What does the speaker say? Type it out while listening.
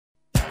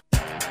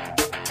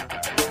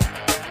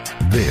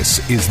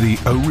This is the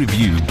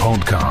O-Review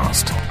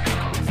podcast.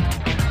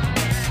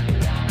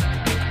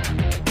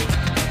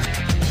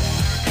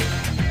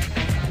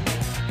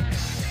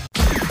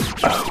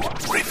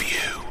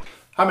 O-Review.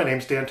 Hi, my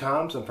name's Dan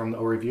Toms. I'm from the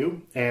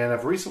O-Review, and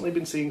I've recently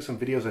been seeing some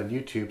videos on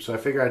YouTube, so I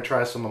figured I'd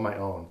try some of my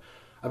own.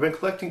 I've been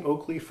collecting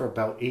Oakley for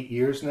about 8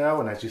 years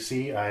now, and as you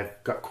see,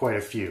 I've got quite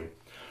a few.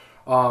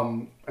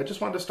 I just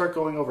wanted to start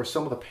going over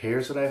some of the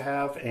pairs that I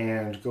have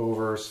and go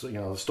over,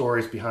 the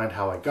stories behind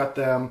how I got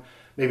them,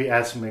 maybe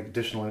add some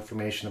additional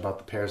information about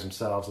the pairs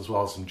themselves, as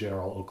well as some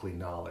general Oakley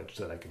knowledge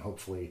that I can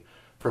hopefully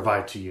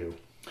provide to you.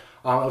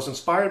 I was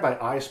inspired by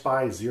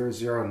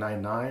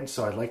iSpy0099,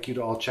 so I'd like you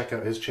to all check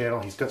out his channel.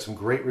 He's got some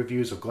great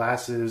reviews of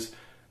glasses,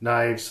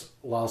 knives,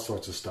 all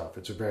sorts of stuff.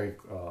 It's a very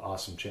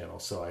awesome channel,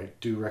 so I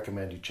do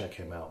recommend you check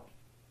him out.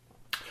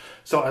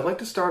 So I'd like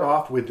to start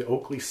off with the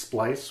Oakley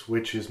Splice,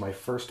 which is my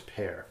first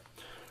pair.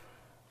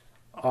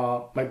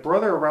 My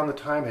brother around the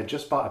time had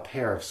just bought a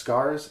pair of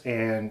scars,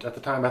 and at the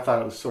time I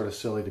thought it was sort of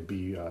silly to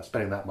be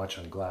spending that much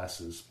on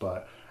glasses,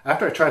 but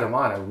after I tried them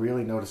on, I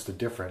really noticed a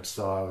difference,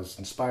 so I was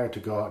inspired to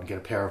go out and get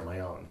a pair of my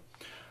own.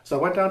 So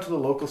I went down to the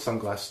local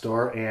sunglass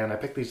store, and I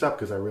picked these up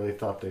because I really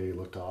thought they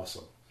looked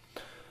awesome.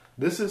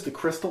 This is the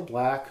crystal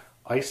black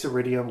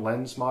Iridium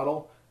lens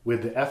model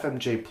with the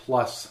FMJ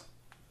Plus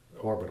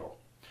orbital.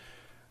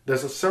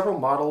 There's several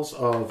models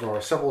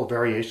or several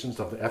variations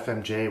of the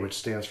FMJ, which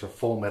stands for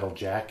Full Metal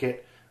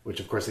Jacket, which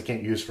of course they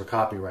can't use for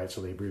copyright,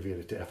 so they abbreviate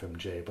it to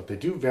FMJ. But they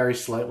do vary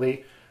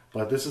slightly,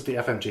 but this is the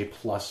FMJ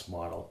Plus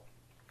model.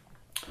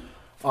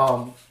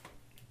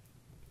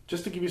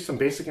 Just to give you some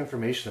basic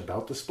information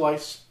about the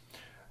Splice,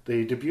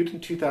 they debuted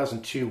in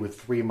 2002 with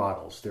 3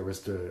 models. There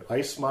was the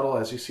Ice model,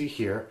 as you see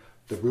here,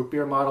 the Root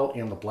Beer model,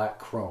 and the Black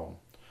Chrome.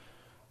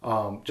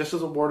 Just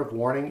as a word of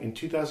warning, in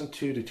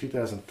 2002 to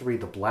 2003,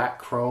 the Black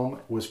Chrome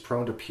was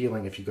prone to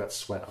peeling if you got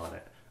sweat on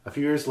it. A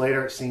few years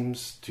later, it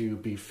seems to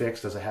be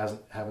fixed, as I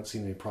haven't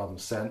seen any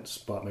problems since,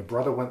 but my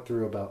brother went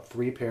through about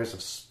 3 pairs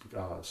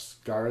of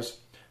scars,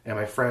 and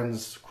my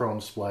friend's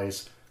Chrome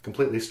Splice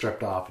completely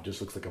stripped off. It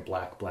just looks like a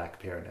black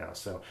pair now.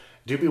 So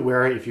do be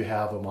wary if you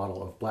have a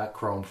model of Black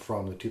Chrome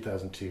from the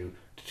 2002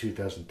 to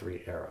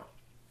 2003 era.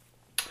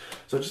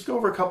 So just go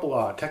over a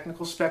couple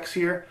technical specs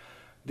here.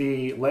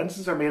 The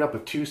lenses are made up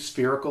of 2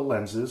 spherical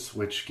lenses,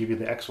 which give you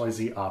the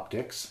XYZ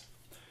optics.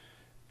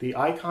 The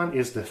icon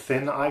is the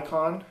thin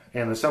icon,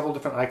 and there's several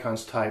different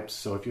icons types,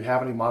 so if you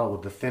have any model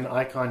with the thin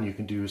icon, you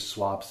can do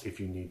swaps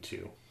if you need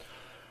to.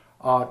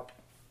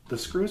 The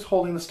screws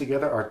holding this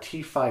together are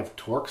T5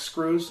 Torx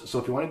screws, so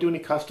if you want to do any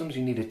customs,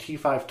 you need a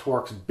T5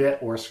 Torx bit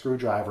or a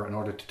screwdriver in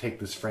order to take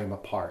this frame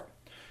apart.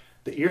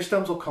 The ear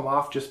stems will come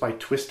off just by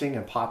twisting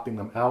and popping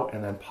them out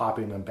and then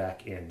popping them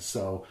back in.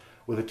 So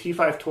with a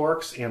T5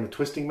 Torx and the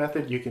twisting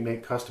method, you can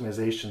make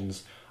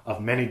customizations of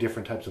many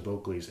different types of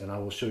Oakleys, and I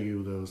will show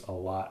you those a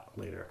lot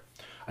later.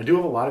 I do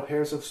have a lot of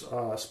pairs of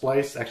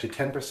Splice. Actually,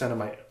 10% of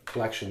my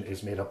collection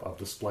is made up of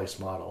the Splice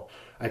model.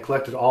 I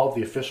collected all of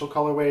the official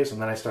colorways,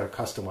 and then I started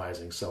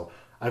customizing. So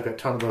I've got a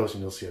ton of those,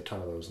 and you'll see a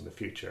ton of those in the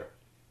future.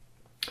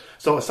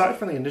 So aside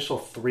from the initial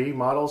 3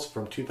 models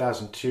from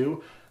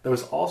 2002, there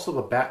was also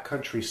the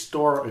Backcountry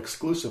Store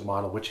exclusive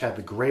model, which had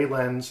the gray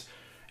lens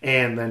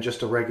and then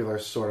just a regular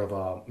sort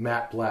of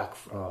matte black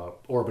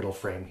orbital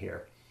frame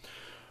here.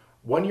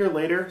 1 year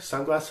later,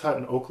 Sunglass Hut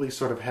and Oakley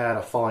sort of had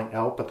a falling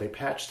out, but they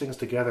patched things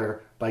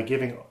together by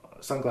giving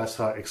Sunglass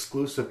Hut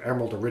exclusive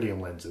Emerald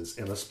Iridium lenses,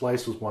 and the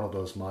Splice was one of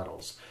those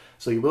models.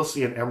 So you will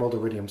see an Emerald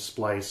Iridium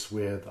Splice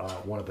with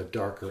one of the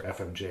darker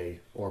FMJ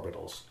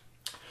orbitals.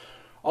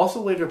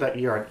 Also later that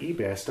year on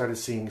eBay, I started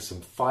seeing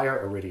some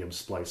Fire Iridium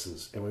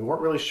Splices, and we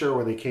weren't really sure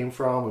where they came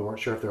from. We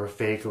weren't sure if they were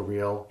fake or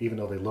real, even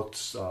though they looked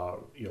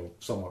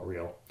somewhat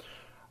real.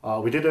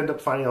 We did end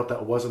up finding out that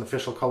it was an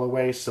official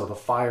colorway, so the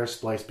Fire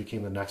Splice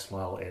became the next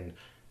model in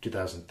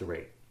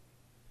 2003.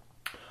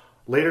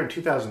 Later in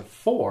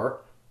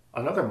 2004,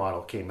 another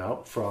model came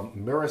out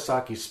from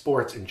Murasaki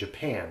Sports in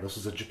Japan. This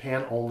was a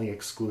Japan-only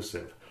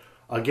exclusive.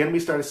 Again, we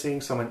started seeing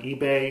some on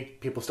eBay.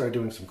 People started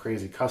doing some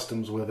crazy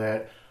customs with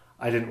it.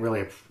 I didn't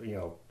really,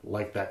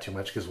 like that too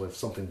much because with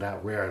something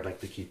that rare, I'd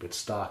like to keep it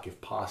stock if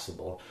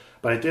possible.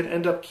 But I did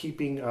end up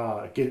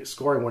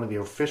scoring one of the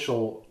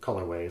official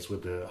colorways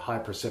with the high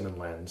persimmon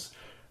lens.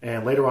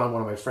 And later on,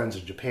 one of my friends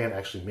in Japan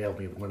actually mailed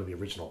me one of the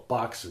original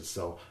boxes,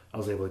 so I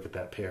was able to get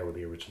that pair with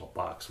the original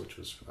box, which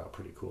was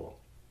pretty cool.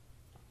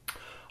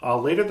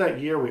 Later that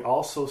year, we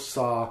also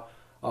saw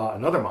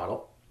another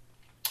model,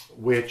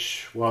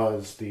 which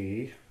was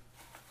the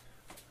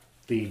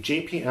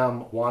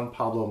JPM Juan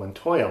Pablo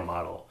Montoya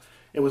model.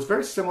 It was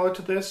very similar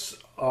to this,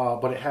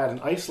 but it had an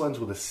ice lens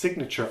with a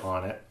signature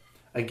on it.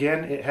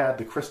 Again, it had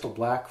the crystal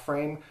black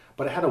frame,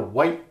 but it had a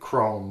white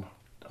chrome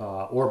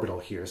orbital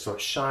here, so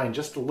it shined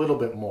just a little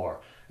bit more.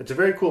 It's a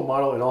very cool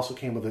model. It also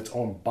came with its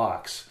own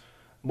box.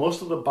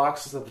 Most of the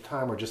boxes at the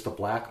time were just a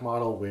black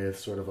model with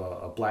sort of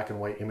a black and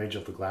white image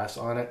of the glass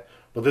on it,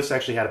 but this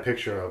actually had a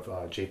picture of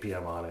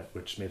JPM on it,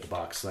 which made the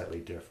box slightly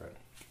different.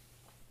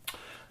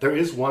 There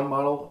is one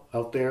model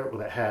out there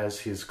that has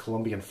his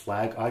Colombian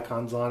flag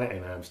icons on it,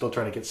 and I'm still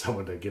trying to get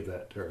someone to give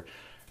that or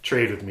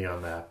trade with me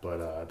on that.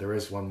 But there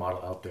is one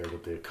model out there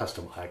with the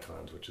custom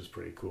icons, which is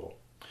pretty cool.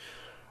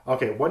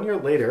 Okay, 1 year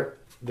later,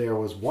 there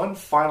was one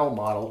final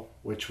model,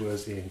 which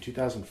was in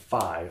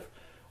 2005,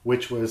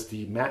 which was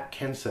the Matt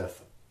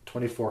Kenseth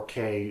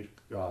 24K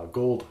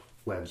gold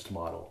lensed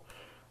model.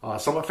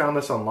 Someone found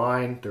this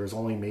online. There was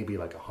only maybe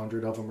like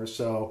 100 of them or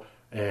so.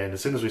 And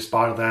as soon as we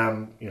spotted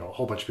them, a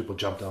whole bunch of people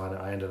jumped on it.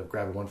 I ended up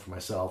grabbing one for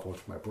myself, one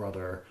for my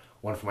brother,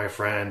 one for my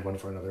friend, one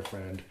for another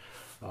friend.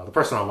 The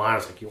person online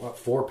was like, "You want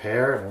 4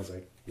 pair?" And I was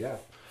like, "Yeah."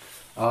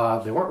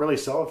 They weren't really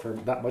selling for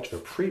that much of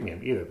a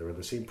premium either. They were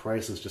the same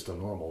price as just a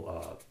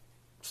normal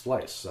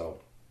Splice. So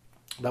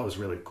that was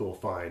really cool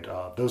find.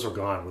 Those are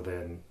gone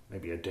within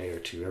maybe a day or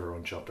two.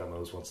 Everyone jumped on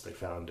those once they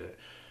found it.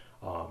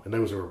 And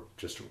those are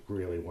just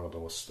really one of the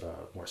most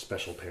more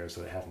special pairs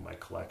that I have in my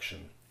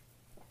collection.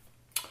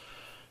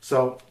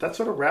 So that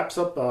sort of wraps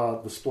up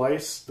the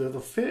Splice. The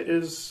fit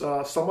is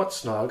somewhat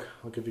snug.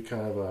 I'll give you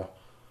kind of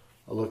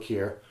a look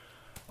here.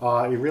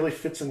 It really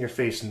fits in your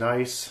face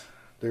nice.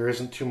 There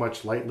isn't too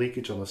much light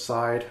leakage on the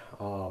side.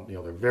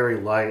 They're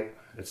very light.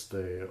 It's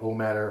the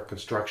O-matter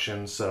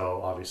construction,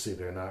 so obviously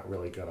they're not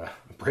really gonna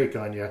break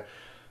on you.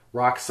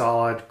 Rock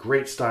solid,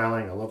 great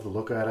styling. I love the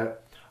look at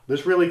it.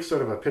 This really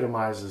sort of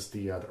epitomizes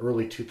the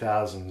early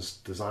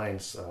 2000s design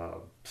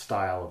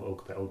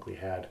style that Oakley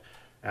had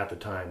at the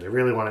time. They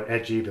really wanted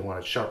edgy, they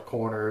wanted sharp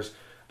corners,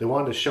 they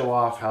wanted to show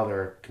off how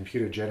they're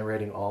computer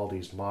generating all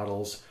these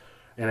models,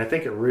 and I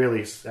think it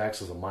really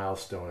acts as a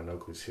milestone in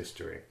Oakley's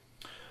history.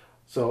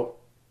 So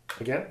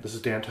again, this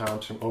is Dan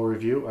Thomas from O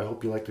Review. I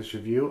hope you like this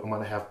review. I'm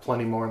going to have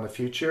plenty more in the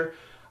future.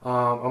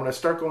 I'm going to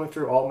start going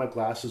through all my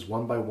glasses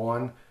one by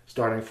one,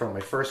 starting from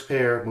my first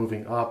pair,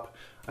 moving up.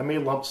 I may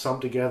lump some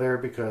together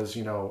because,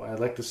 I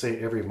like to say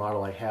every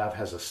model I have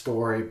has a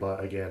story,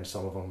 but again,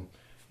 some of them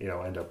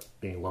end up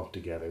being lumped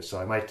together. So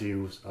I might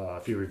do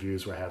a few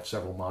reviews where I have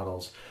several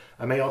models.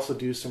 I may also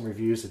do some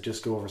reviews that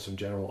just go over some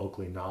general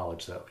Oakley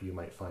knowledge that you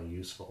might find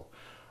useful.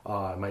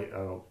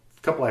 A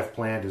couple I've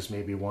planned is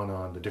maybe one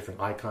on the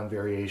different icon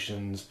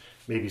variations,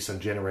 maybe some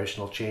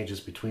generational changes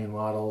between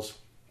models.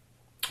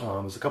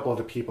 There's a couple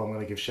other people I'm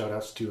going to give shout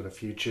outs to in the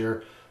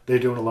future. They're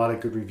doing a lot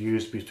of good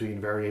reviews between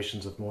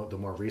variations of the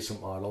more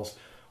recent models,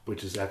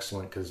 which is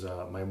excellent because I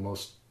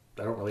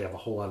don't really have a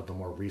whole lot of the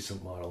more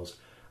recent models.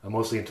 I'm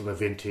mostly into the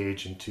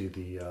vintage, into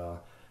the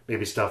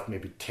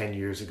maybe 10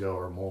 years ago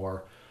or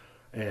more,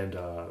 and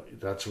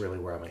that's really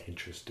where my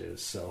interest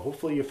is. So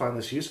hopefully you find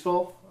this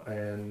useful,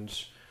 and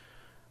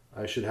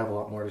I should have a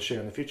lot more to share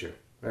in the future.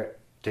 All right,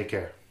 take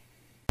care.